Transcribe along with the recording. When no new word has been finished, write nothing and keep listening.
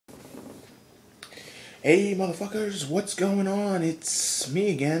Hey motherfuckers, what's going on? It's me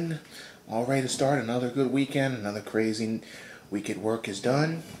again. All ready to start another good weekend, another crazy week at work is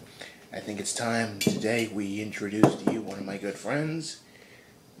done. I think it's time today we introduce to you one of my good friends,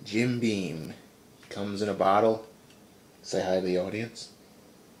 Jim Beam. Comes in a bottle. Say hi to the audience.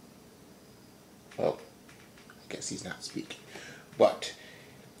 Well, I guess he's not speaking. But,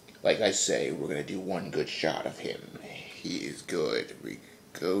 like I say, we're going to do one good shot of him. He is good. We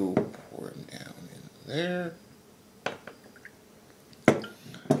go pour him down in there.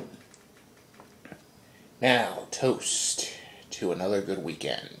 Now, toast to another good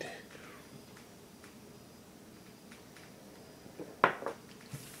weekend.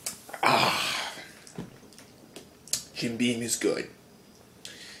 Jim Beam is good.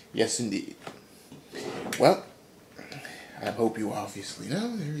 Yes, indeed. Well, I hope you obviously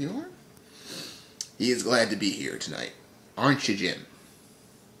know. There you are. He is glad to be here tonight. Aren't you, Jim?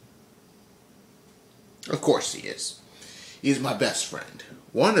 Of course he is. He's my best friend.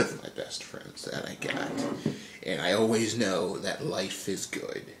 One of my best friends that I got. And I always know that life is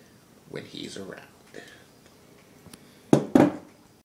good when he's around.